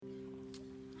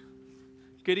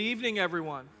Good evening,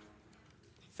 everyone.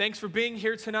 Thanks for being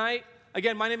here tonight.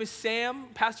 Again, my name is Sam,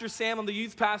 Pastor Sam. I'm the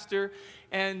youth pastor,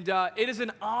 and it is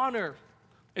an honor.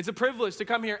 It's a privilege to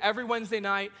come here every Wednesday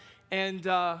night and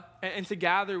to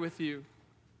gather with you.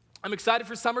 I'm excited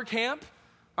for summer camp.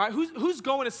 All right, who's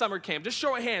going to summer camp? Just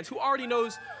show of hands. Who already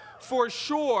knows for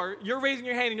sure? You're raising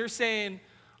your hand and you're saying,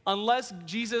 unless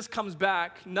Jesus comes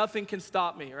back, nothing can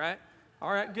stop me, right?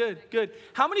 All right, good.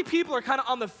 How many people are kind of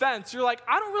on the fence? You're like,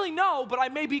 I don't really know, but I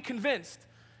may be convinced.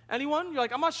 Anyone? You're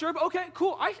like, I'm not sure, but okay,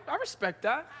 cool. I respect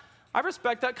that. I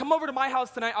respect that. Come over to my house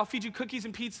tonight. I'll feed you cookies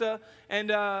and pizza,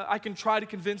 and I can try to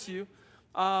convince you.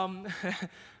 All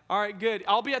right, good.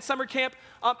 I'll be at summer camp.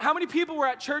 How many people were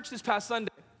at church this past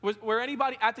Sunday? Were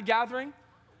anybody at the gathering?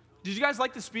 Did you guys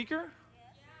like the speaker?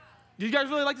 Did you guys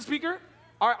really like the speaker?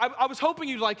 All right, I was hoping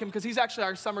you'd like him because he's actually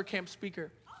our summer camp speaker.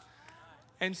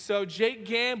 And so Jake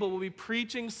Gamble will be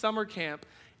preaching summer camp.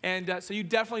 And so you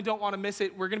definitely don't want to miss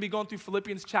it. We're going to be going through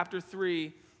Philippians chapter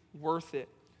 3. Worth it.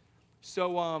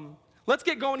 So let's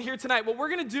get going here tonight. What we're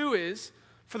going to do is,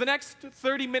 for the next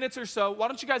 30 minutes or so, why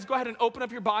don't you guys go ahead and open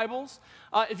up your Bibles.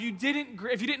 If you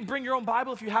didn't bring your own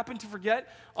Bible, if you happen to forget,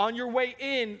 on your way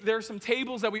in, there are some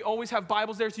tables that we always have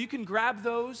Bibles there. So you can grab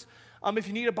those if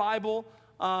you need a Bible.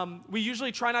 We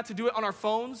usually try not to do it on our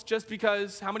phones just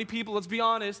because how many people, let's be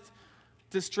honest,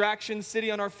 distraction city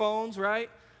on our phones, right?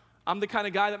 I'm the kind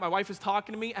of guy that my wife is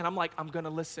talking to me, and I'm like, I'm going to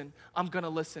listen. And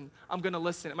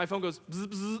my phone goes, bzz,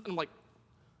 bzz, and I'm like,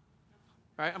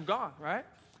 right, I'm gone, right?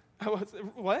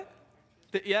 What?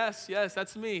 Yes,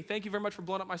 that's me. Thank you very much for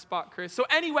blowing up my spot, Chris. So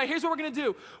anyway, here's what we're going to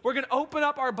do. We're going to open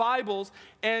up our Bibles,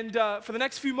 and for the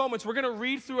next few moments, we're going to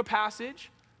read through a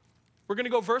passage. We're going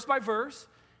to go verse by verse,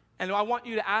 and I want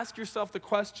you to ask yourself the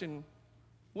question,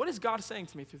 what is God saying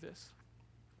to me through this?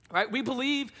 Right? We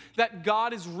believe that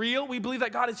God is real. We believe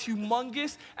that God is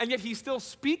humongous, and yet he still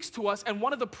speaks to us. And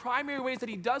one of the primary ways that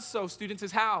he does so, students,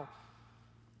 is how?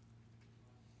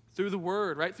 Through the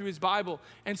Word, right? Through his Bible.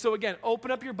 And so again,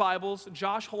 open up your Bibles.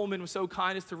 Josh Holman was so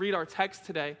kind as to read our text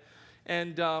today.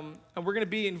 And we're going to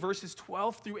be in verses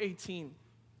 12 through 18.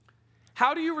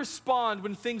 How do you respond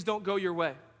when things don't go your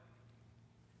way?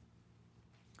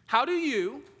 How do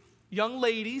you, young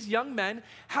ladies, young men,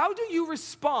 how do you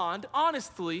respond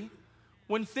honestly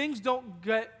when things don't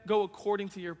go according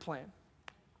to your plan?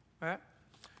 All right?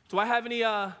 Do I have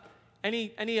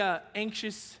any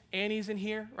anxious Annies in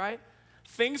here, right?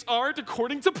 Things aren't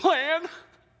according to plan.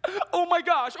 Oh my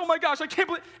gosh, I can't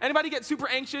believe. Anybody get super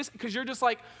anxious because you're just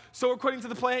like, so according to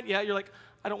the plan? Yeah, you're like,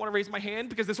 I don't want to raise my hand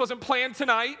because this wasn't planned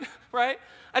tonight, right?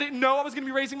 I didn't know I was going to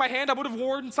be raising my hand. I would have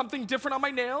worn something different on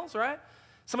my nails, right?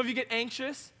 Some of you get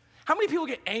anxious. How many people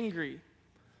get angry?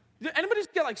 Anybody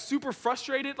just get like super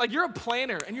frustrated? Like you're a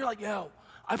planner and you're like, yo,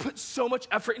 I put so much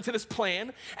effort into this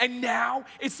plan and now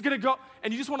it's gonna go,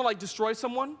 and you just wanna like destroy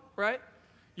someone, right?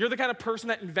 You're the kind of person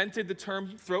that invented the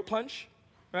term throat punch,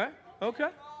 right? Okay.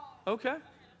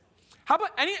 How about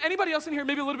anybody else in here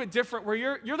maybe a little bit different where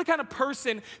you're the kind of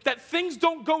person that things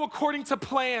don't go according to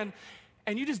plan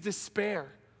and you just despair,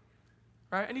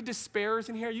 right? Any despairers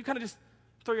in here? You kind of just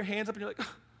throw your hands up and you're like,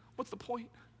 what's the point?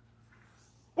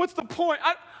 What's the point?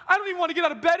 I don't even want to get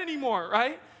out of bed anymore,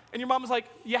 right? And your mom was like,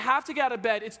 you have to get out of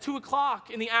bed. It's 2 o'clock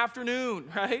in the afternoon,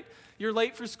 right? You're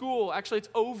late for school. Actually, it's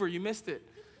over. You missed it.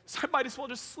 So I might as well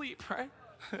just sleep, right?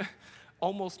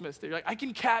 Almost missed it. You're like, I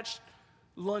can catch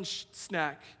lunch,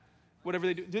 snack, whatever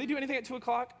they do. Do they do anything at 2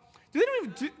 o'clock? They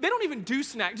don't even do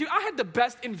snack. Dude, I had the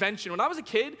best invention. When I was a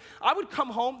kid, I would come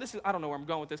home. I don't know where I'm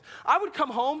going with this. I would come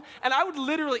home, and I would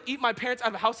literally eat my parents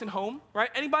out of house and home, right?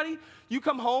 Anybody? You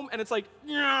come home, and it's like,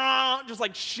 just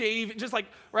like shave, just like,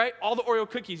 right? All the Oreo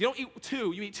cookies. You don't eat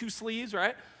 2. You eat 2 sleeves,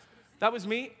 right? That was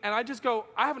me. And I just go,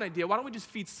 I have an idea. Why don't we just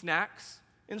feed snacks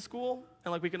in school,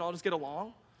 and like we can all just get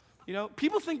along? You know,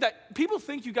 people think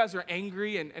you guys are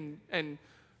angry and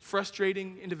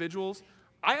frustrating individuals.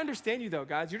 I understand you though,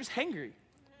 guys. You're just hangry,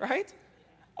 right?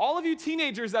 All of you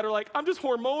teenagers that are like, I'm just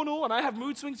hormonal and I have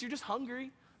mood swings, you're just hungry,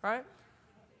 right?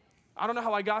 I don't know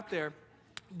how I got there.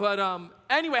 But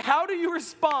anyway, how do you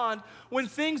respond when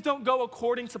things don't go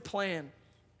according to plan?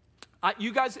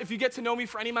 You guys, if you get to know me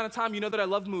for any amount of time, you know that I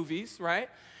love movies, right?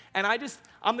 And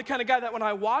I'm the kind of guy that when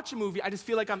I watch a movie, I just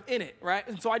feel like I'm in it, right?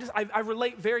 And so I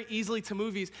relate very easily to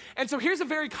movies. And so here's a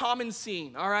very common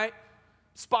scene, all right?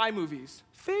 Spy movies.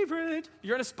 Favorite.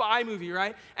 You're in a spy movie,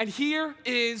 right? And here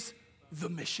is the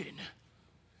mission.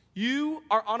 You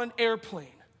are on an airplane.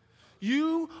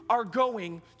 You are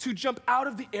going to jump out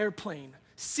of the airplane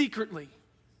secretly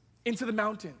into the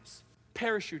mountains,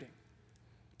 parachuting.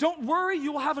 Don't worry,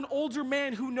 you will have an older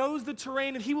man who knows the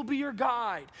terrain, and he will be your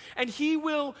guide. And he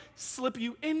will slip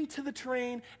you into the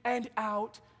terrain and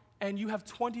out, and you have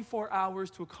 24 hours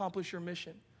to accomplish your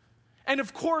mission. And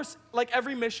of course, like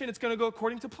every mission, it's going to go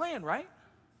according to plan, right?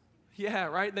 Yeah,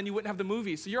 right? Then you wouldn't have the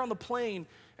movie. So you're on the plane,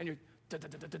 and you're and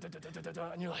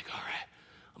you're like, all right,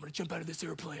 I'm going to jump out of this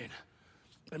airplane.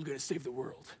 I'm going to save the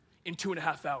world in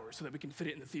 2.5 hours so that we can fit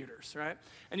it in the theaters, right?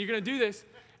 And you're going to do this,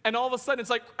 and all of a sudden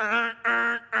it's like,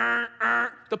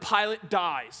 the pilot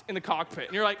dies in the cockpit.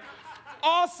 And you're like,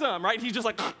 awesome, right? He's just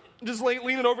like,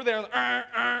 leaning over there.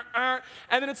 And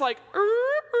then it's like,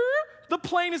 the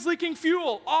plane is leaking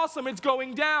fuel. Awesome, it's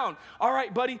going down. All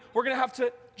right, buddy, we're going to have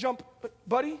to jump.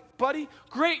 Buddy,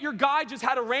 great, your guy just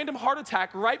had a random heart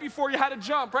attack right before you had to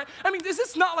jump, right? I mean, this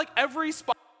is not like every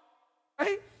spot,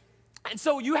 right? And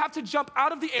so you have to jump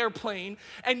out of the airplane,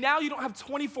 and now you don't have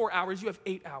 24 hours, you have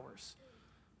 8 hours.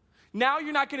 Now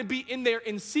you're not going to be in there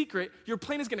in secret. Your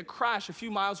plane is going to crash a few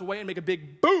miles away and make a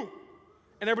big boom,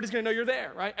 and everybody's going to know you're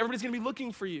there, right? Everybody's going to be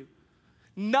looking for you.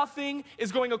 Nothing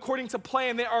is going according to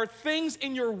plan. There are things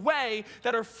in your way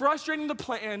that are frustrating the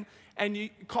plan, and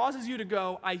it causes you to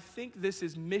go, I think this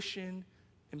is mission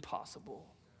impossible.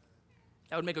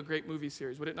 That would make a great movie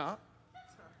series, would it not?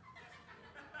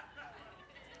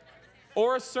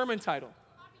 Or a sermon title.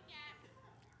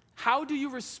 How do you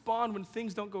respond when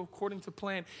things don't go according to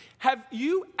plan? Have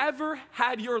you ever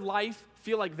had your life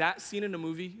feel like that scene in a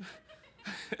movie?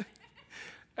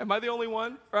 Am I the only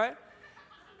one, right?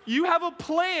 You have a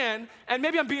plan, and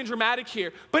maybe I'm being dramatic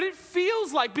here, but it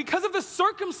feels like because of the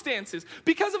circumstances,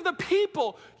 because of the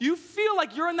people, you feel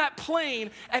like you're in that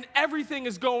plane and everything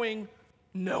is going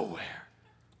nowhere.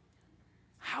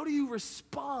 How do you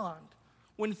respond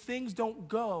when things don't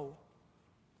go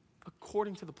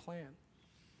according to the plan?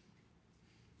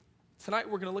 Tonight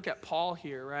we're going to look at Paul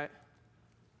here, right?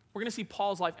 We're going to see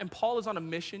Paul's life, and Paul is on a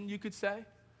mission, you could say.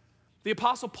 The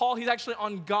Apostle Paul, he's actually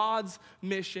on God's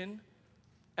mission.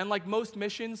 And like most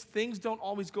missions, things don't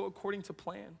always go according to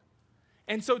plan.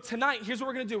 And so tonight, here's what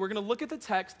we're going to do. We're going to look at the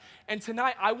text, and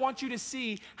tonight I want you to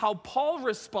see how Paul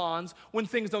responds when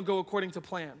things don't go according to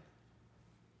plan.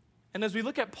 And as we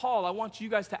look at Paul, I want you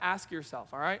guys to ask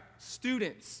yourself, all right?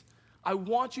 Students, I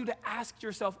want you to ask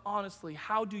yourself honestly,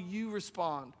 how do you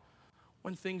respond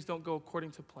when things don't go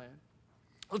according to plan?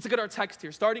 Let's look at our text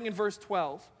here, starting in verse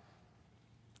 12.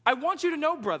 I want you to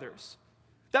know, brothers,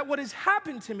 that what has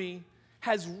happened to me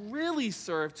has really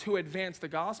served to advance the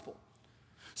gospel,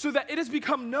 so that it has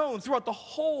become known throughout the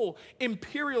whole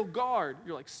imperial guard.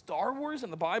 You're like, Star Wars in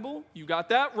the Bible? You got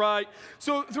that right.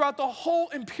 So throughout the whole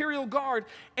imperial guard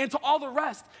and to all the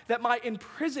rest, that my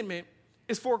imprisonment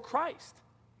is for Christ.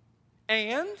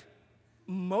 And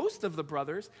most of the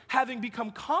brothers, having become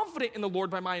confident in the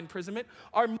Lord by my imprisonment,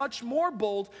 are much more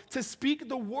bold to speak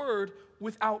the word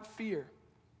without fear.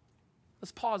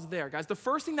 Let's pause there, guys. The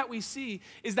first thing that we see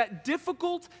is that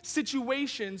difficult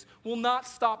situations will not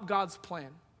stop God's plan.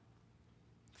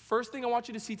 First thing I want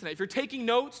you to see tonight, if you're taking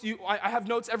notes, I have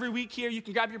notes every week here. You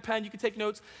can grab your pen, you can take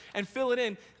notes and fill it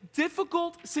in.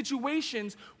 Difficult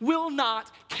situations will never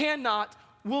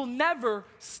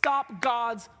stop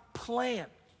God's plan.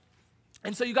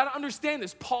 And so you got to understand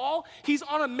this. Paul, he's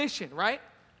on a mission, right?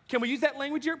 Can we use that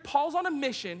language here? Paul's on a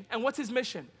mission, and what's his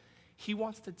mission? He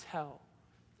wants to tell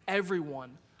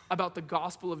everyone about the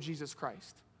gospel of Jesus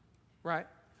Christ, right?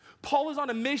 Paul is on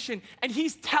a mission, and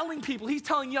he's telling people, he's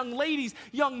telling young ladies,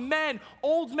 young men,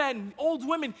 old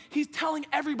women, he's telling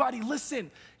everybody,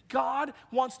 listen, God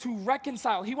wants to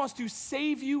reconcile. He wants to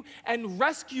save you and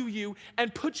rescue you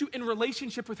and put you in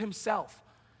relationship with himself.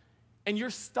 And you're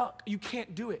stuck. You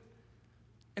can't do it.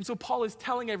 And so Paul is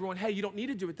telling everyone, hey, you don't need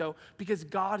to do it though, because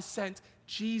God sent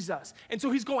Jesus. And so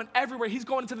he's going everywhere. He's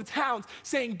going into the towns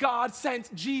saying, God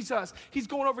sent Jesus. He's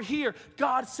going over here.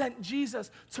 God sent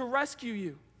Jesus to rescue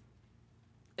you.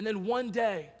 And then one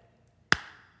day,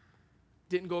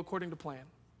 didn't go according to plan.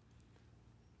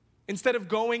 Instead of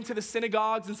going to the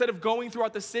synagogues, instead of going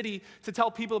throughout the city to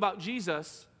tell people about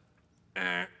Jesus,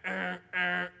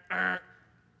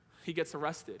 he gets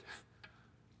arrested.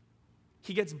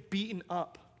 He gets beaten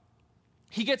up.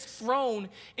 He gets thrown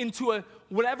into a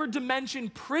whatever dimension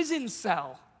prison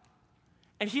cell.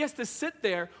 And he has to sit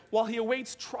there while he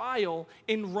awaits trial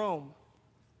in Rome.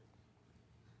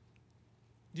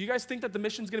 Do you guys think that the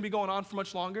mission's going to be going on for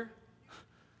much longer?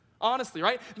 Honestly,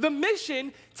 right? The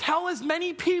mission, tell as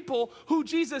many people who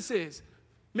Jesus is.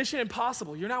 Mission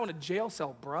impossible. You're now in a jail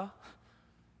cell, bruh.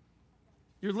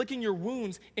 You're licking your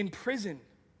wounds in prison,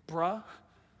 bruh.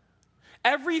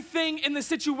 Everything in the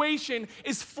situation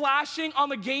is flashing on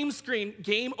the game screen.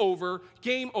 Game over,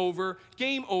 game over,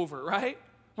 game over, right?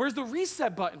 Where's the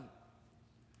reset button?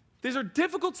 These are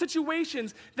difficult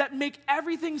situations that make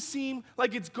everything seem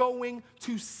like it's going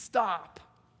to stop.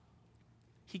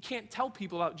 He can't tell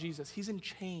people about Jesus. He's in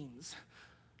chains.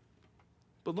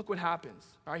 But look what happens.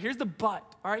 All right, here's the but.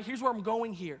 All right, here's where I'm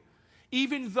going here.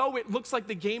 Even though it looks like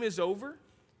the game is over,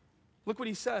 look what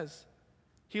he says.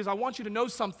 He goes, I want you to know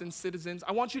something, citizens.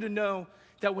 I want you to know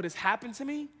that what has happened to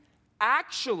me,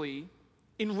 actually,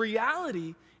 in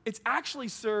reality, it's actually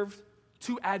served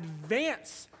to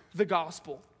advance the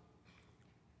gospel.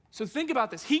 So think about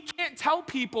this. He can't tell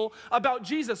people about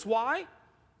Jesus. Why?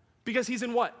 Because he's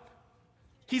in what?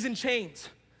 He's in chains.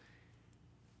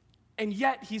 And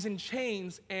yet he's in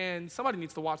chains, and somebody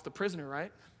needs to watch the prisoner,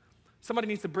 right? Somebody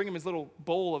needs to bring him his little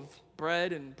bowl of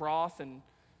bread and broth and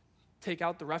take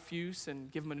out the refuse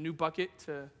and give him a new bucket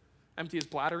to empty his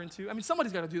bladder into. I mean,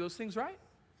 somebody's got to do those things, right?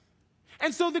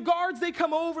 And so the guards, they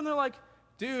come over and they're like,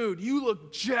 dude, you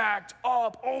look jacked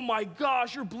up. Oh my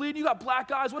gosh, you're bleeding. You got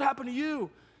black eyes. What happened to you?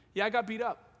 Yeah, I got beat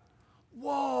up.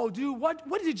 Whoa, dude, what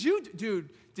did you do? Dude,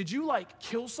 did you like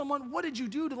kill someone? What did you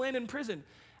do to land in prison?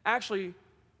 Actually,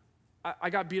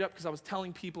 I got beat up because I was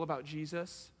telling people about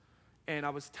Jesus, and I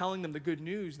was telling them the good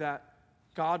news that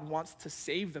God wants to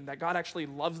save them, that God actually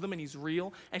loves them and he's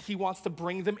real, and he wants to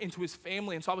bring them into his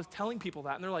family. And so I was telling people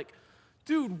that, and they're like,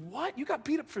 dude, what? You got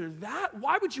beat up for that?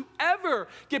 Why would you ever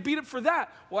get beat up for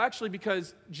that? Well, actually,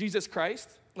 because Jesus Christ,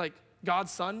 like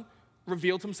God's son,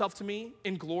 revealed himself to me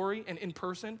in glory and in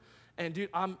person. And dude,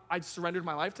 I surrendered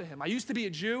my life to him. I used to be a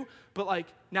Jew, but like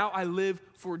now I live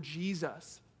for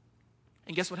Jesus.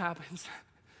 And guess what happens?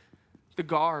 The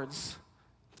guards,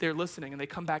 they're listening, and they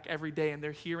come back every day, and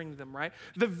they're hearing them, right?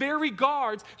 The very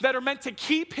guards that are meant to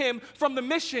keep him from the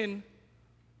mission,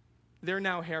 they're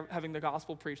now having the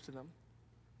gospel preached to them.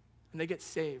 And they get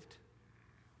saved.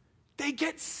 They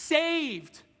get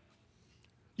saved.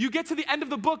 You get to the end of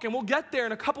the book, and we'll get there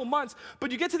in a couple months,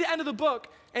 but you get to the end of the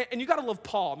book, and you got to love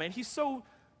Paul, man. He's so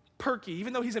perky,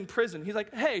 even though he's in prison. He's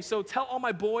like, hey, so tell all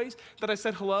my boys that I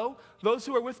said hello. Those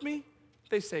who are with me,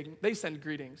 they send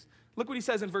greetings. Look what he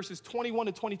says in verses 21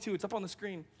 to 22. It's up on the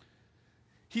screen.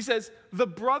 He says, the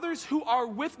brothers who are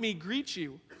with me greet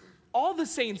you. All the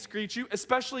saints greet you,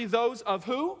 especially those of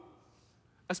who?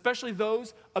 Especially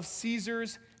those of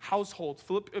Caesar's household.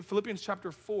 Philippians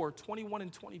chapter 4, 21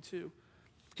 and 22.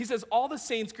 He says, all the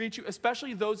saints greet you,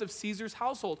 especially those of Caesar's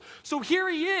household. So here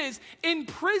he is in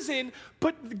prison,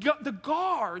 but the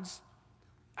guards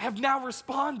have now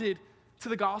responded to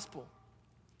the gospel.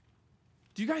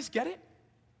 Do you guys get it?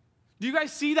 Do you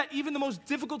guys see that even the most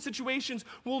difficult situations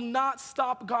will not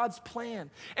stop God's plan?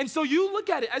 And so you look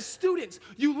at it as students,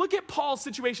 you look at Paul's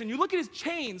situation, you look at his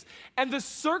chains, and the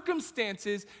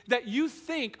circumstances that you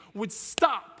think would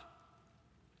stop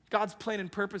God's plan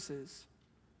and purposes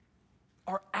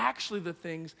are actually the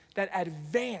things that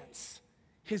advance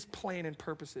his plan and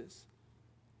purposes.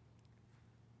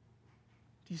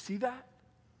 Do you see that?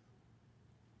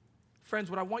 Friends,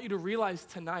 what I want you to realize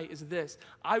tonight is this.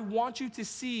 I want you to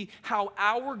see how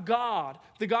our God,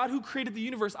 the God who created the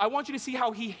universe, I want you to see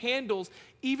how he handles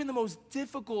even the most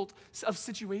difficult of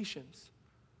situations.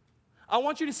 I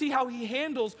want you to see how he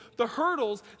handles the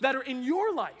hurdles that are in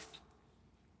your life.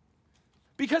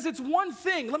 Because it's one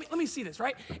thing, let me see this,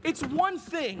 right? It's one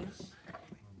thing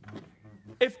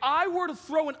if I were to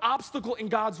throw an obstacle in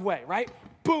God's way, right?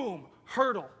 Boom,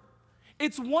 hurdle.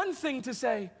 It's one thing to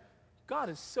say, God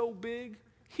is so big,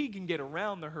 he can get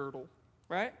around the hurdle,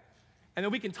 right? And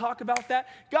then we can talk about that.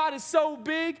 God is so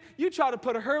big, you try to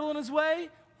put a hurdle in his way,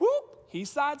 whoop, he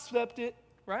sideswept it,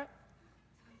 right?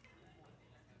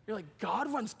 You're like,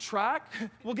 God runs track?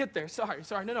 We'll get there.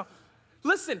 Sorry, no.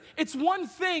 Listen, it's one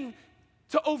thing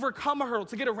to overcome a hurdle,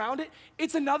 to get around it.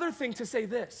 It's another thing to say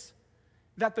this,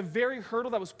 that the very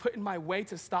hurdle that was put in my way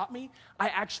to stop me, I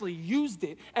actually used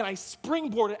it, and I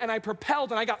springboarded, and I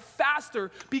propelled, and I got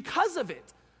faster because of it.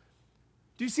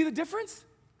 Do you see the difference?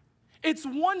 It's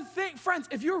one thing, friends,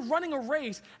 if you're running a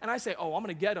race, and I say, oh, I'm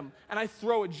gonna get him, and I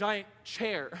throw a giant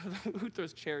chair. Who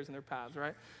throws chairs in their paths,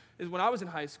 right? When I was in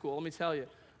high school, let me tell you,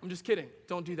 I'm just kidding.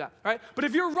 Don't do that, right? But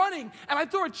if you're running and I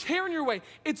throw a chair in your way,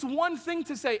 it's one thing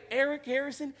to say, Eric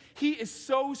Garrison, he is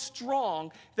so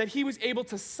strong that he was able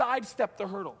to sidestep the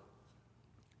hurdle.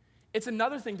 It's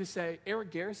another thing to say,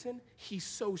 Eric Garrison, he's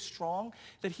so strong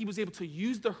that he was able to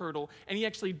use the hurdle and he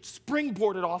actually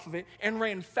springboarded off of it and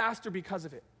ran faster because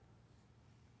of it.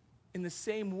 In the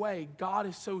same way, God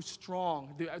is so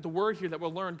strong. The word here that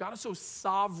we'll learn, God is so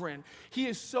sovereign. He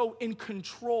is so in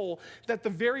control that the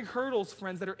very hurdles,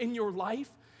 friends, that are in your life,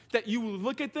 that you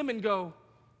look at them and go,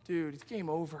 dude, it's game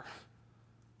over.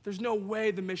 There's no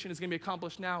way the mission is going to be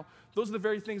accomplished now. Those are the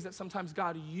very things that sometimes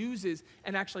God uses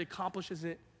and actually accomplishes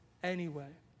it anyway.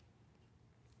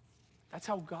 That's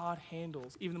how God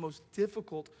handles even the most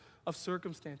difficult of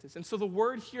circumstances. And so the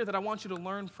word here that I want you to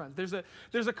learn, friends,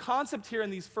 there's a concept here in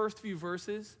these first few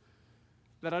verses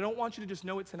that I don't want you to just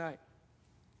know it tonight.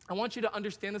 I want you to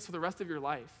understand this for the rest of your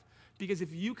life. Because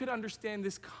if you could understand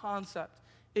this concept,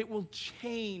 it will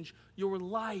change your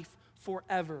life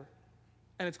forever.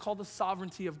 And it's called the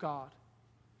sovereignty of God.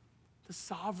 The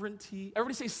sovereignty.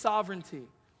 Everybody say sovereignty.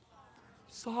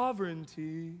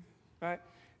 Sovereignty. Right?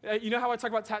 You know how I talk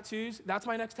about tattoos? That's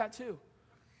my next tattoo.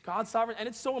 God's sovereign. And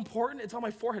it's so important. It's on my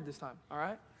forehead this time. All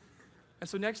right? And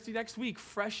so next week,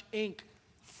 fresh ink.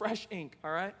 Fresh ink.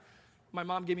 All right? My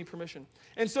mom gave me permission.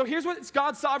 And so here's what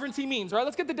God's sovereignty means. All right?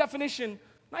 Let's get the definition.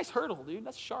 Nice hurdle, dude.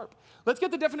 That's sharp. Let's get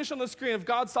the definition on the screen of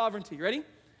God's sovereignty. Ready?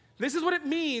 This is what it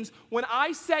means when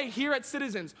I say here at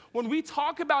Citizens, when we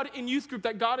talk about it in youth group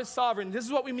that God is sovereign, this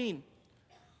is what we mean.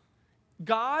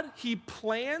 God, he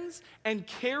plans and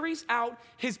carries out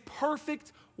his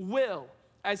perfect will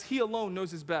as he alone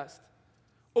knows his best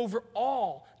over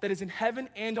all that is in heaven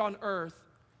and on earth.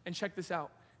 And check this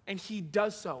out. And he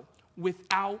does so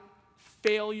without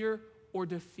failure or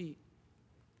defeat.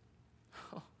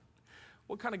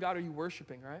 What kind of God are you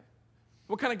worshiping, right?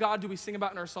 What kind of God do we sing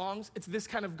about in our songs? It's this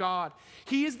kind of God.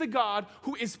 He is the God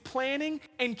who is planning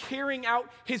and carrying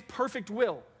out his perfect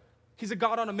will. He's a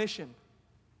God on a mission.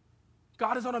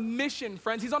 God is on a mission,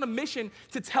 friends. He's on a mission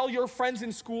to tell your friends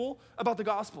in school about the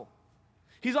gospel.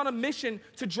 He's on a mission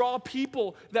to draw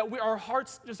people that our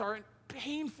hearts just are in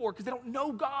pain for because they don't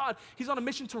know God. He's on a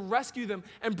mission to rescue them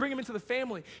and bring them into the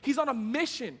family. He's on a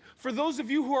mission for those of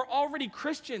you who are already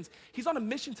Christians. He's on a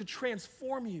mission to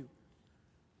transform you.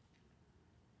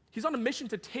 He's on a mission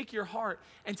to take your heart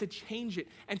and to change it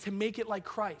and to make it like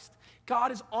Christ.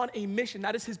 God is on a mission.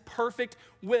 That is his perfect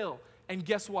will. And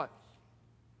guess what?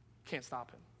 Can't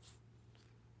stop him.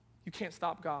 You can't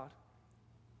stop God.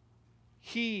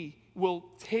 He will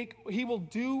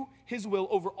do his will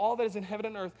over all that is in heaven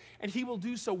and earth, and he will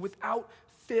do so without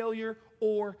failure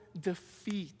or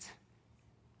defeat.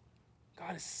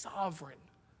 God is sovereign.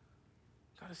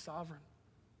 God is sovereign.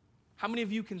 How many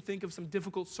of you can think of some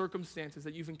difficult circumstances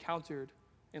that you've encountered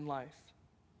in life?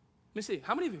 Let me see.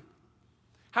 How many of you?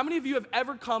 How many of you have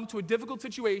ever come to a difficult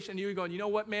situation and you're going, you know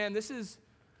what, man, this is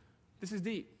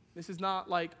deep. This is not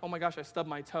like, oh my gosh, I stubbed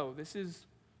my toe. This is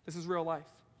real life.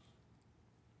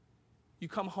 You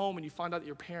come home and you find out that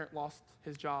your parent lost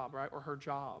his job, right, or her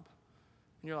job.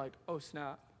 And you're like, oh,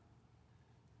 snap.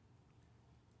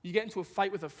 You get into a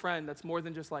fight with a friend that's more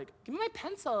than just like, give me my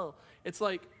pencil. It's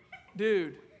like,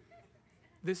 dude,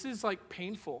 this is like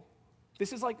painful.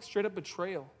 This is like straight up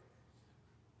betrayal.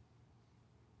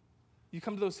 You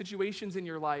come to those situations in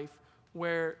your life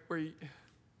where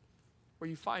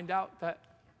you find out that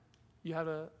you had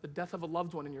the death of a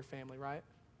loved one in your family, right?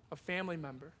 A family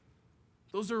member.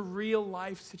 Those are real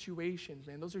life situations,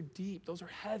 man. Those are deep. Those are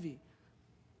heavy.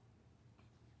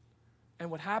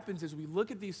 And what happens is we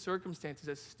look at these circumstances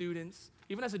as students,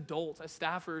 even as adults, as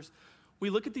staffers, we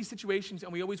look at these situations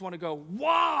and we always want to go,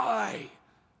 why?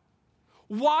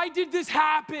 Why did this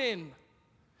happen?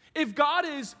 If God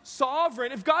is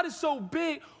sovereign, if God is so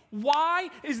big, why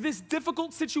is this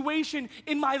difficult situation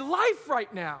in my life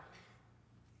right now?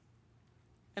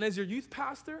 And as your youth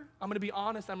pastor, I'm going to be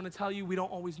honest, I'm going to tell you we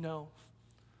don't always know.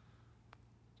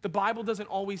 The Bible doesn't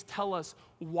always tell us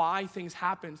why things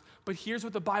happen, but here's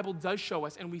what the Bible does show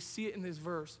us, and we see it in this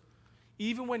verse.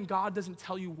 Even when God doesn't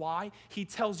tell you why, he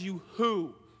tells you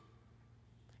who.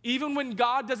 Even when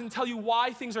God doesn't tell you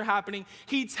why things are happening,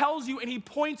 he tells you and he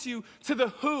points you to the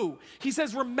who. He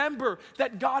says, remember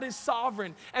that God is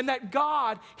sovereign and that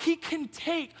God, he can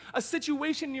take a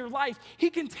situation in your life,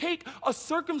 he can take a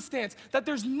circumstance that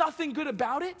there's nothing good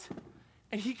about it,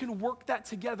 and he can work that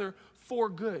together for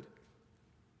good.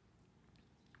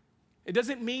 It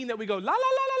doesn't mean that we go, la, la, la,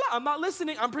 la, la, I'm not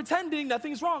listening, I'm pretending,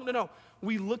 nothing's wrong. No.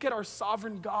 We look at our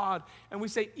sovereign God and we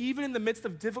say, even in the midst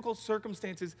of difficult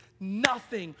circumstances,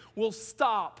 nothing will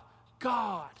stop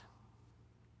God.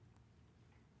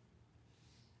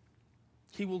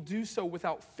 He will do so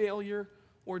without failure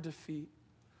or defeat.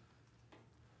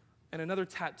 And another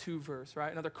tattoo verse,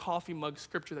 right? Another coffee mug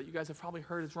scripture that you guys have probably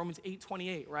heard is Romans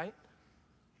 8:28, right?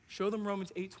 Show them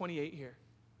Romans 8:28 here.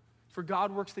 For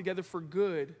God works together for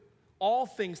good, all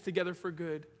things together for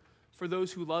good, for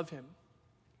those who love him.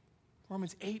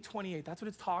 Romans 8:28, that's what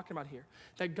it's talking about here.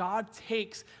 That God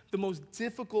takes the most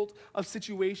difficult of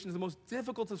situations, the most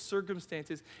difficult of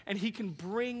circumstances, and he can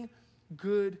bring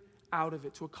good out of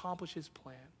it to accomplish his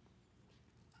plan.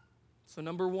 So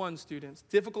number one, students,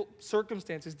 difficult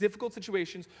circumstances, difficult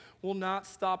situations will not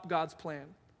stop God's plan.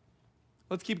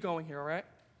 Let's keep going here, all right?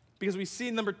 Because we see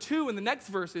number two in the next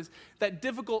verses that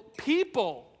difficult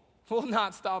people will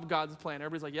not stop God's plan.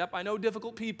 Everybody's like, yep, I know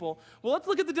difficult people. Well, let's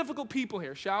look at the difficult people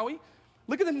here, shall we?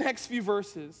 Look at the next few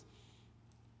verses.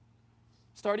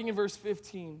 Starting in verse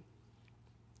 15.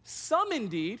 Some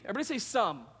indeed, everybody say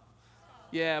some.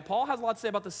 Yeah, Paul has a lot to say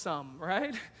about the some,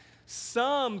 right?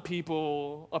 Some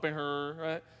people up in her,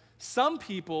 right? Some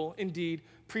people indeed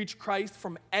preach Christ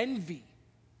from envy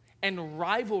and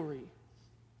rivalry,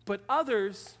 but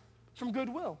others from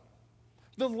goodwill.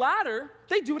 The latter,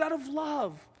 they do it out of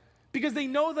love, because they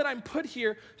know that I'm put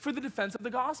here for the defense of the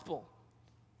gospel.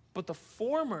 But the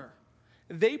former,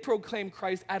 they proclaim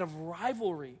Christ out of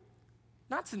rivalry,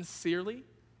 not sincerely,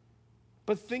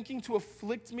 but thinking to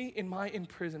afflict me in my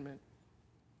imprisonment.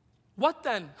 What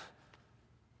then?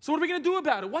 So what are we going to do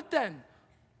about it? What then?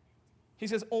 He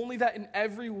says, only that in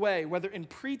every way, whether in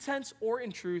pretense or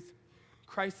in truth,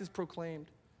 Christ is proclaimed.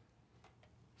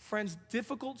 Friends,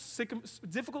 difficult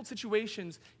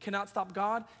situations cannot stop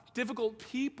God. Difficult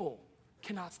people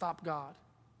cannot stop God.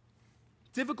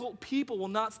 Difficult people will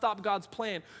not stop God's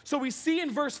plan. So we see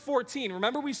in verse 14,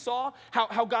 remember we saw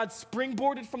how God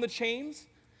springboarded from the chains?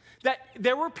 That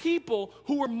there were people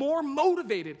who were more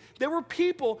motivated. There were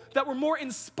people that were more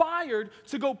inspired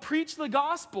to go preach the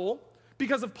gospel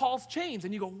because of Paul's chains.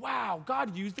 And you go, wow,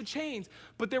 God used the chains.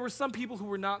 But there were some people who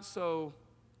were not so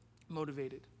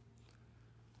motivated.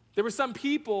 There were some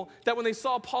people that when they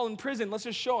saw Paul in prison, let's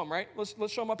just show them, right? Let's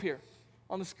show them up here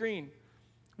on the screen.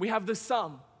 We have the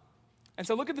some. And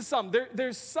so look at the some.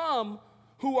 There's some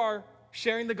who are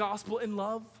sharing the gospel in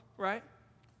love, right?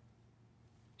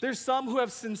 There's some who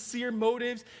have sincere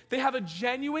motives. They have a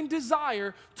genuine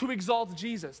desire to exalt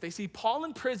Jesus. They see Paul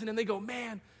in prison and they go,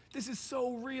 man, this is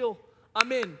so real.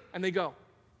 I'm in. And they go.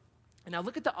 And now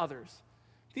look at the others.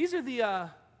 These are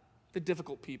the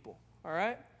difficult people, all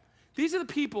right? These are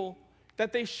the people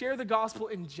that they share the gospel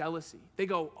in jealousy. They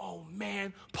go, oh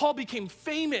man, Paul became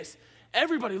famous.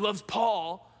 Everybody loves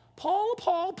Paul.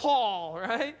 Paul,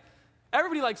 right?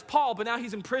 Everybody likes Paul, but now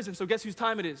he's in prison, so guess whose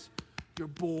time it is? Your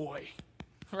boy.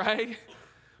 Right?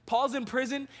 Paul's in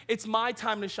prison. It's my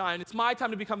time to shine. It's my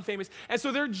time to become famous. And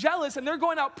so they're jealous and they're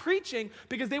going out preaching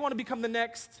because they want to become the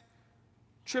next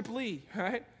Triple E,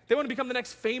 right? They want to become the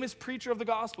next famous preacher of the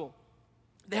gospel.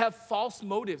 They have false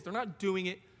motives. They're not doing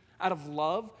it out of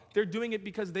love. They're doing it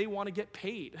because they want to get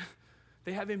paid.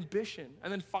 They have ambition.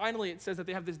 And then finally it says that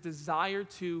they have this desire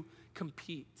to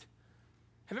compete.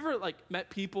 Have you ever met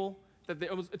people that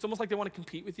it's almost like they want to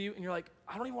compete with you, and you're like,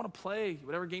 I don't even want to play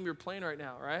whatever game you're playing right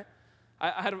now, right?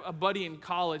 I had a buddy in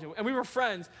college, and we were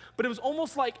friends, but it was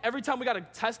almost like every time we got a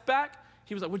test back,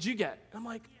 he was like, what'd you get? And I'm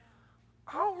like,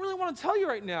 I don't really want to tell you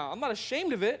right now. I'm not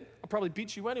ashamed of it. I'll probably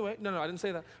beat you anyway. No, I didn't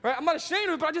say that, right? I'm not ashamed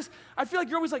of it, but I feel like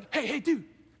you're always like, hey, dude,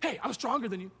 hey, I'm stronger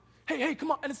than you. Hey,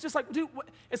 come on. And it's just like, dude,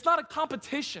 it's not a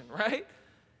competition, right?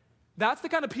 That's the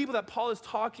kind of people that Paul is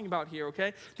talking about here,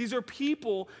 okay? These are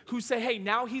people who say, hey,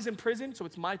 now he's in prison, so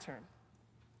it's my turn.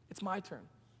 It's my turn. Do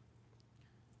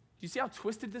you see how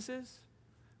twisted this is?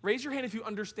 Raise your hand if you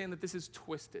understand that this is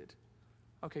twisted.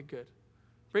 Okay, good.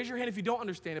 Raise your hand if you don't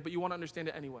understand it, but you want to understand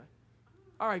it anyway.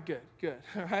 All right, good,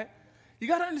 all right? You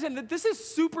got to understand that this is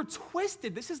super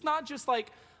twisted. This is not just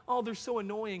like, oh, they're so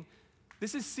annoying.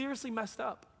 This is seriously messed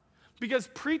up. Because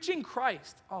preaching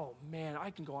Christ, oh man,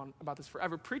 I can go on about this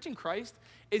forever. Preaching Christ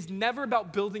is never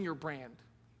about building your brand.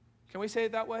 Can we say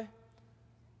it that way?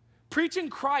 Preaching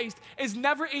Christ is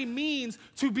never a means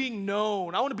to being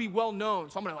known. I want to be well known,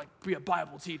 so I'm going to be a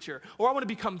Bible teacher, or I want to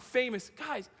become famous.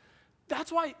 Guys,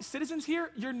 that's why citizens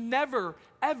here, you're never,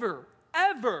 ever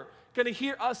going to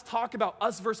hear us talk about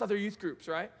us versus other youth groups,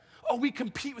 right? Oh, we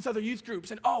compete with other youth groups,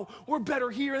 and oh, we're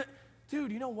better here.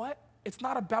 Dude, you know what? It's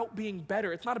not about being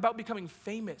better. It's not about becoming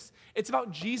famous. It's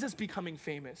about Jesus becoming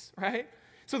famous, right?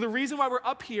 So the reason why we're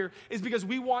up here is because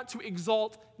we want to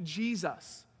exalt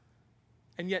Jesus.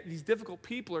 And yet these difficult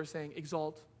people are saying,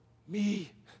 exalt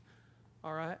me,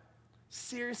 all right?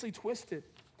 Seriously twisted.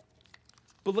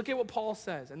 But look at what Paul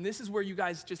says. And this is where you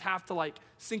guys just have to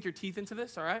sink your teeth into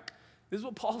this, all right? This is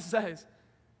what Paul says.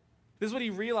 This is what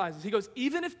he realizes. He goes,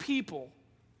 even if people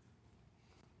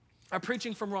are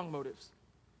preaching from wrong motives,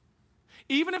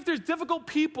 even if there's difficult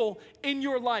people in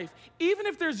your life, even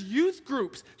if there's youth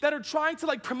groups that are trying to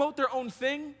promote their own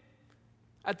thing,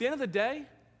 at the end of the day,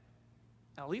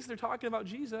 at least they're talking about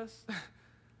Jesus.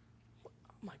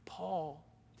 I'm like, Paul,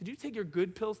 did you take your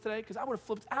good pills today? Because I would have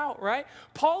flipped out, right?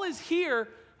 Paul is here.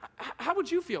 How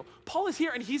would you feel? Paul is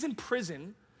here and he's in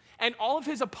prison, and all of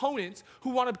his opponents who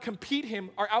want to compete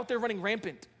him are out there running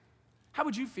rampant. How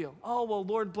would you feel? Oh, well,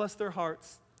 Lord, bless their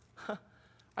hearts.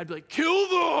 I'd be like, kill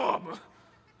them.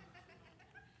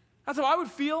 That's how I would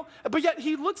feel. But yet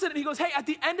he looks at it and he goes, hey, at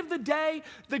the end of the day,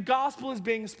 the gospel is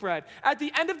being spread. At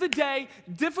the end of the day,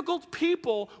 difficult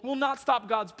people will not stop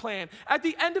God's plan. At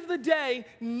the end of the day,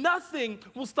 nothing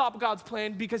will stop God's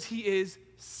plan because he is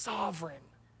sovereign.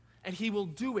 And he will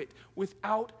do it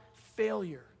without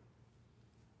failure.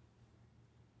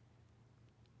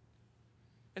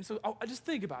 And so I just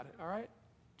think about it, all right?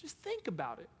 Just think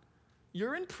about it.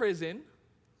 You're in prison.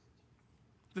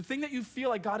 The thing that you feel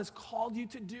like God has called you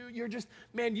to do, you're just,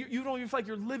 man, you don't even feel like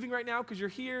you're living right now because you're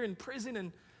here in prison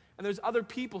and there's other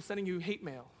people sending you hate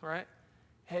mail, right?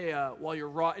 Hey, while you're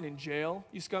rotting in jail,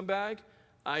 you scumbag,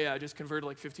 I just converted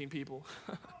like 15 people.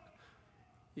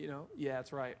 You know, yeah,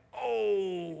 that's right.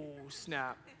 Oh,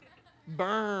 snap.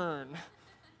 Burn.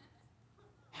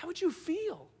 How would you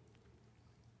feel?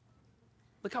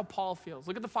 Look how Paul feels.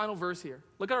 Look at the final verse here.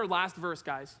 Look at our last verse,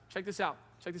 guys. Check this out.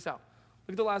 Check this out.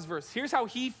 Look at the last verse. Here's how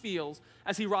he feels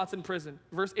as he rots in prison.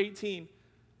 Verse 18.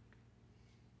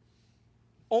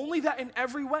 Only that in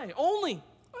every way.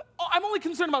 I'm only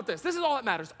concerned about this. This is all that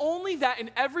matters. Only that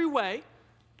in every way,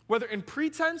 whether in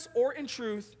pretense or in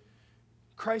truth,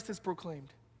 Christ is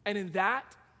proclaimed. And in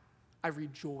that, I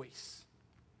rejoice.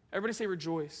 Everybody say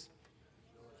rejoice.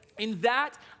 In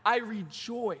that, I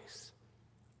rejoice.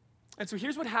 And so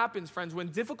here's what happens, friends, when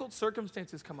difficult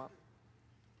circumstances come up.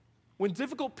 When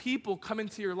difficult people come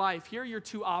into your life, here are your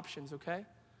two options, okay?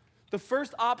 The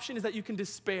first option is that you can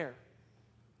despair.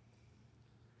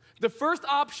 The first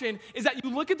option is that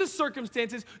you look at the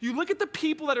circumstances, you look at the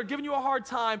people that are giving you a hard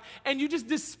time, and you just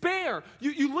despair.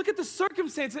 You look at the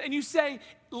circumstances and you say,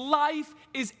 life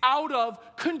is out of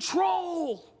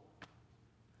control.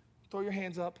 Throw your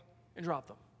hands up and drop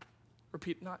them.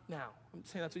 Repeat, not now. I'm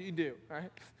saying that's what you do, all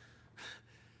right?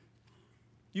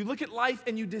 You look at life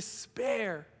and you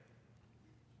despair.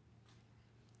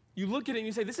 You look at it and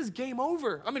you say, this is game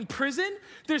over. I'm in prison.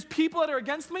 There's people that are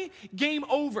against me. Game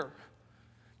over.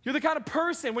 You're the kind of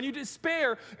person, when you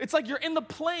despair, it's like you're in the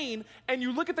plane and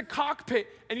you look at the cockpit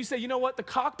and you say, you know what? The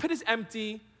cockpit is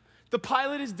empty. The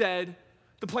pilot is dead.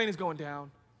 The plane is going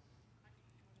down.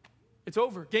 It's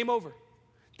over. Game over.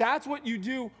 That's what you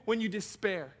do when you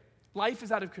despair. Life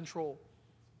is out of control.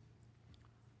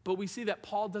 But we see that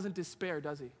Paul doesn't despair,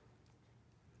 does he?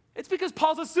 It's because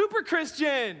Paul's a super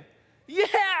Christian.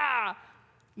 Yeah!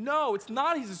 No, it's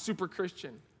not he's a super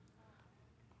Christian.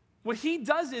 What he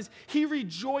does is he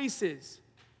rejoices.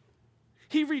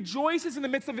 He rejoices in the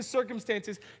midst of his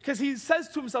circumstances because he says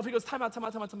to himself, he goes, time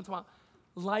out.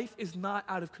 Life is not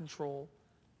out of control.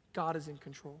 God is in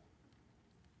control.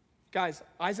 Guys,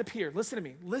 eyes up here.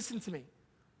 Listen to me.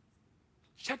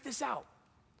 Check this out.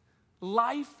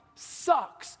 Life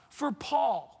sucks for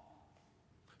Paul.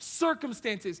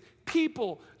 Circumstances,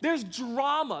 people, there's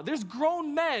drama. There's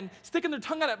grown men sticking their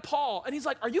tongue out at Paul. And he's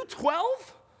like, are you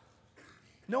 12?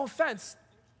 No offense,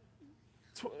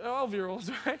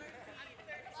 12-year-olds, right?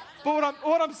 But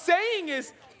what I'm saying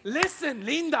is, listen,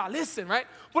 Linda, listen, right?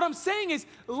 What I'm saying is,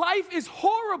 life is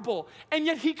horrible, and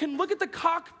yet he can look at the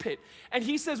cockpit, and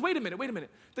he says, wait a minute.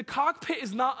 The cockpit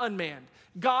is not unmanned.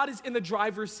 God is in the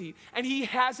driver's seat, and he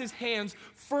has his hands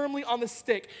firmly on the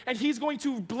stick, and he's going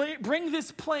to bring this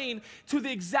plane to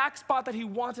the exact spot that he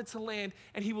wants it to land,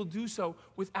 and he will do so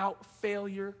without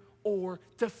failure or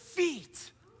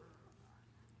defeat.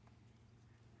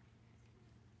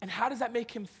 And how does that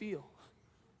make him feel?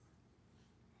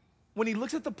 When he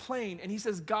looks at the plane and he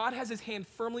says, God has his hand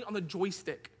firmly on the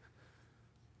joystick.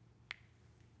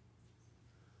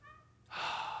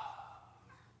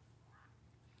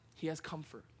 He has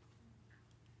comfort.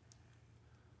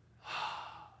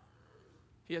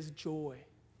 He has joy.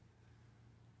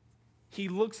 He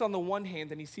looks on the one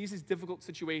hand and he sees his difficult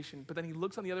situation, but then he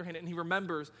looks on the other hand and he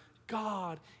remembers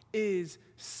God is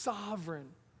sovereign.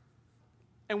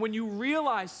 And when you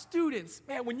realize, students,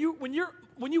 man, when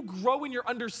you grow in your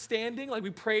understanding, like we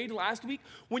prayed last week,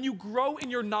 when you grow in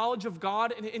your knowledge of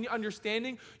God and in your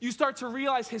understanding, you start to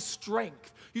realize his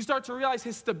strength. You start to realize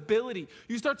his stability.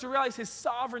 You start to realize his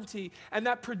sovereignty, and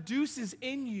that produces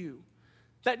in you,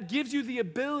 that gives you the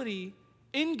ability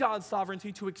in God's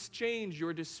sovereignty to exchange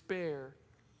your despair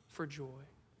for joy.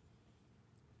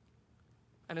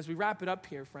 And as we wrap it up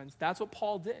here, friends, that's what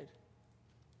Paul did.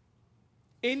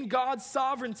 In God's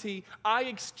sovereignty, I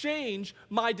exchange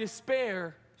my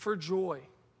despair for joy.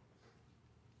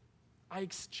 I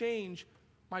exchange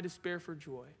my despair for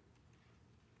joy.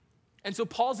 And so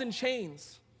Paul's in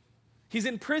chains. He's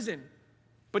in prison.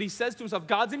 But he says to himself,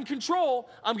 God's in control.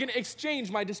 I'm going to exchange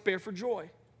my despair for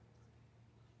joy.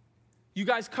 You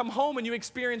guys come home and you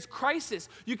experience crisis.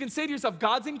 You can say to yourself,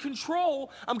 God's in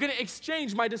control. I'm going to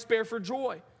exchange my despair for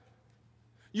joy.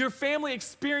 Your family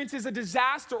experiences a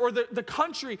disaster, or the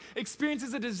country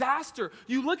experiences a disaster.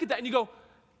 You look at that and you go,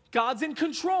 God's in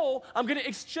control. I'm going to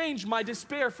exchange my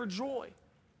despair for joy.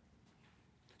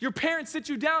 Your parents sit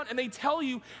you down and they tell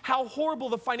you how horrible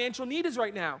the financial need is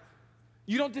right now.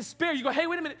 You don't despair. You go, hey,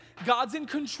 wait a minute. God's in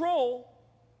control.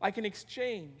 I can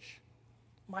exchange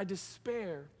my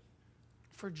despair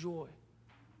for joy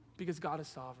because God is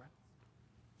sovereign.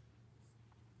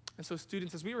 And so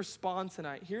students, as we respond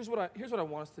tonight, here's what I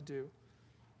want us to do.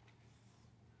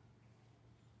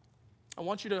 I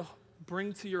want you to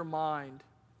bring to your mind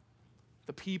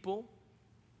the people.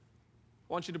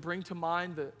 I want you to bring to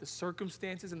mind the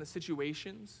circumstances and the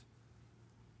situations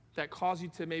that cause you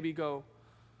to maybe go,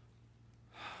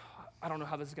 I don't know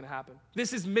how this is going to happen.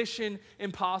 This is mission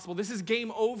impossible. This is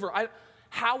game over.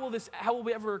 How will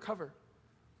we ever recover?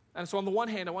 And so on the one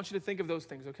hand, I want you to think of those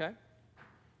things, okay?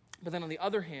 But then on the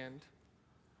other hand,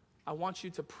 I want you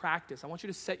to practice. I want you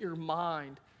to set your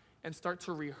mind and start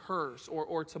to rehearse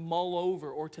or to mull over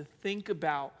or to think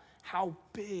about how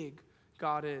big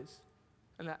God is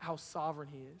and how sovereign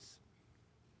he is.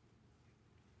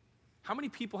 How many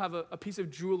people have a piece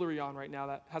of jewelry on right now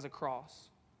that has a cross?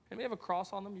 Anybody have a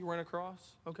cross on them? You wearing a cross?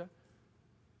 Okay.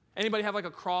 Anybody have like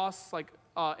a cross like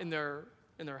in their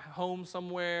home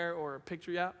somewhere or a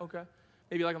picture? Yeah, okay.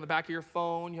 Maybe like on the back of your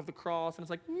phone, you have the cross, and it's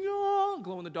like,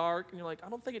 glow in the dark, and you're like, I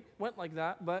don't think it went like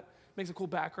that, but it makes a cool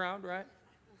background, right?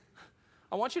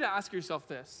 I want you to ask yourself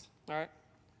this, all right?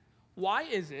 Why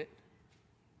is it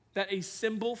that a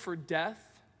symbol for death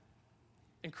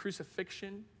and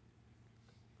crucifixion,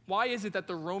 why is it that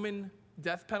the Roman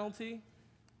death penalty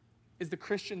is the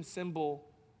Christian symbol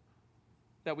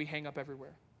that we hang up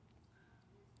everywhere?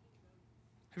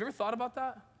 Have you ever thought about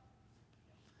that?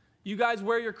 You guys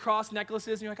wear your cross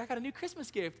necklaces, and you're like, I got a new Christmas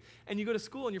gift. And you go to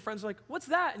school, and your friends are like, what's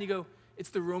that? And you go, it's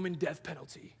the Roman death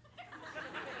penalty.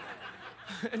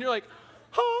 And you're like,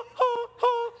 ha, ha,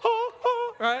 ha, ha,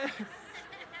 ha, right?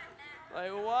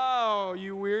 Like, wow,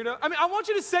 you weirdo. I mean, I want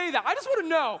you to say that. I just want to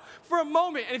know for a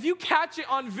moment, and if you catch it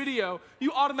on video,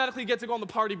 you automatically get to go on the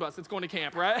party bus that's going to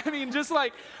camp, right? I mean, just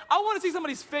like, I want to see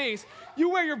somebody's face. You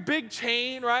wear your big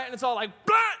chain, right? And it's all like,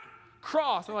 blah,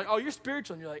 cross. And they're like, oh, you're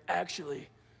spiritual. And you're like, actually,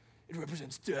 it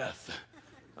represents death.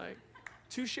 Like,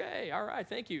 touche. All right,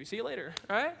 thank you. See you later.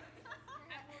 All right?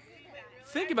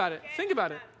 Think about it. Think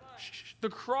about it. The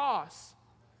cross,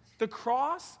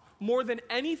 more than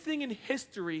anything in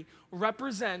history,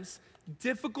 represents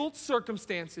difficult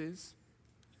circumstances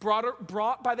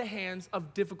brought by the hands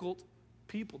of difficult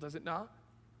people, does it not?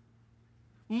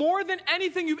 More than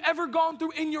anything you've ever gone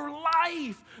through in your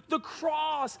life, the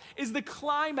cross is the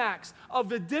climax of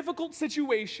the difficult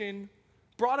situation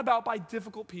brought about by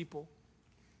difficult people.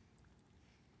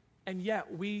 And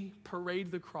yet we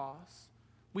parade the cross.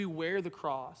 We wear the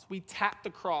cross. We tap the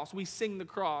cross. We sing the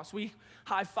cross. We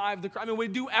high-five the cross. I mean, we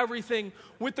do everything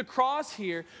with the cross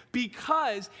here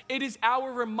because it is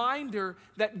our reminder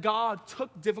that God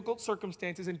took difficult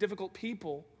circumstances and difficult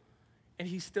people, and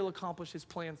he still accomplished his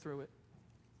plan through it.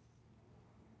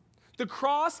 The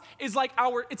cross is like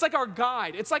our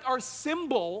guide. It's like our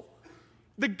symbol.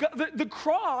 The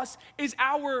cross is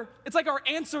it's like our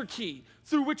answer key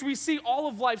through which we see all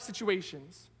of life's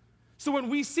situations. So when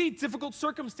we see difficult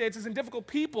circumstances and difficult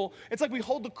people, it's like we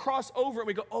hold the cross over and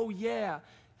we go, oh yeah,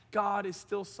 God is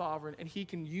still sovereign and he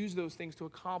can use those things to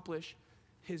accomplish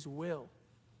his will.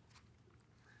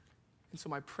 And so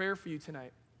my prayer for you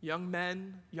tonight, young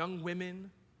men, young women,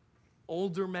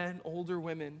 older men, older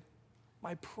women,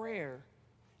 my prayer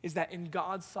is that in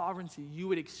God's sovereignty, you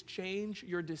would exchange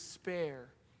your despair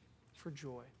for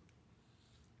joy.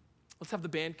 Let's have the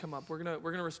band come up. We're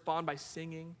gonna respond by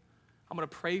singing. I'm gonna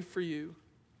pray for you.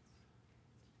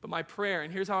 But my prayer,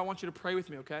 and here's how I want you to pray with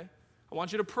me, okay? I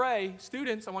want you to pray,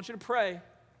 students, I want you to pray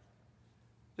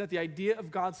that the idea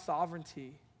of God's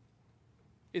sovereignty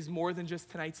is more than just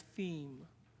tonight's theme,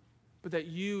 but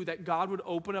that God would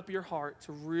open up your heart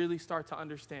to really start to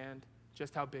understand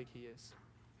just how big he is.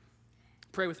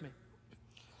 Pray with me.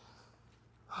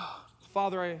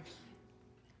 Father,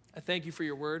 I thank you for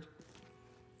your word.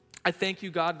 I thank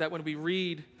you, God, that when we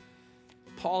read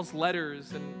Paul's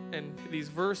letters and these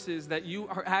verses, that you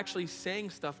are actually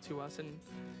saying stuff to us.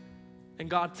 And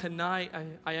God, tonight,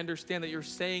 I understand that you're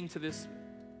saying to this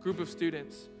group of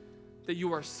students that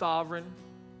you are sovereign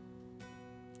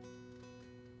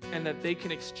and that they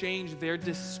can exchange their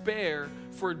despair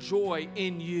for joy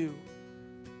in you.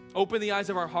 Open the eyes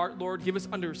of our heart, Lord. Give us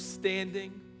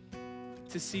understanding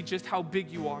to see just how big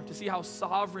you are, to see how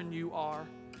sovereign you are.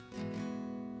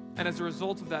 And as a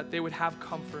result of that, they would have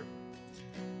comfort.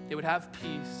 They would have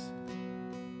peace.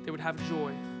 They would have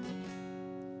joy.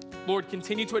 Lord,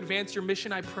 continue to advance your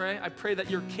mission, I pray. I pray that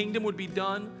your kingdom would be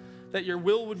done, that your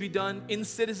will would be done in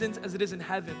citizens as it is in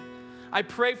heaven. I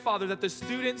pray, Father, that the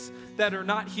students that are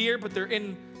not here, but they're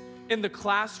in the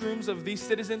classrooms of these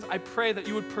citizens, I pray that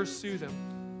you would pursue them.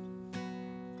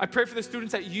 I pray for the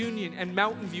students at Union and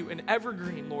Mountain View and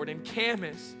Evergreen, Lord, and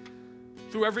Camas,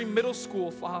 through every middle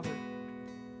school, Father,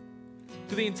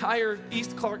 to the entire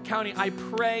East Clark County. I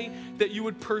pray that you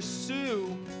would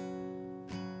pursue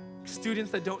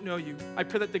students that don't know you. I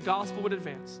pray that the gospel would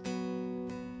advance.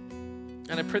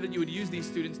 And I pray that you would use these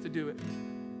students to do it.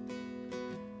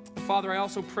 Father, I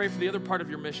also pray for the other part of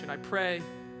your mission. I pray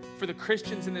for the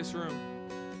Christians in this room,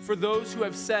 for those who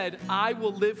have said, I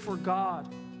will live for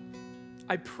God.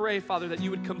 I pray, Father, that you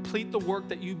would complete the work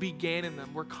that you began in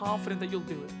them. We're confident that you'll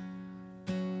do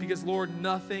it. Because, Lord,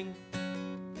 nothing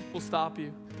will stop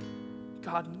you.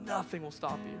 God, nothing will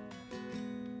stop you.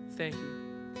 Thank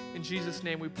you. In Jesus'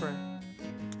 name we pray.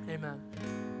 Amen.